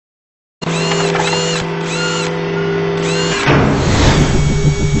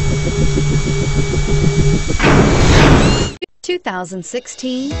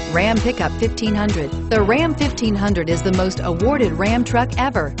2016 Ram Pickup 1500. The Ram 1500 is the most awarded Ram truck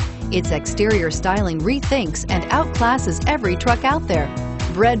ever. Its exterior styling rethinks and outclasses every truck out there.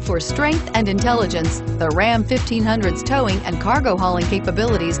 Bred for strength and intelligence, the Ram 1500's towing and cargo hauling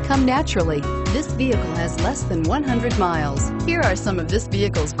capabilities come naturally. This vehicle has less than 100 miles. Here are some of this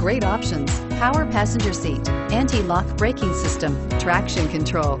vehicle's great options: power passenger seat, anti-lock braking system, traction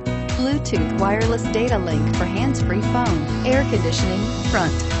control, Bluetooth wireless data link for hands-free phone, air conditioning,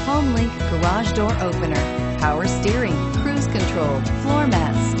 front, home link garage door opener, power steering, cruise control, floor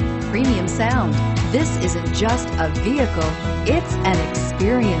mats, premium sound. This isn't just a vehicle, it's an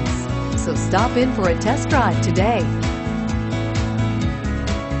experience. So stop in for a test drive today.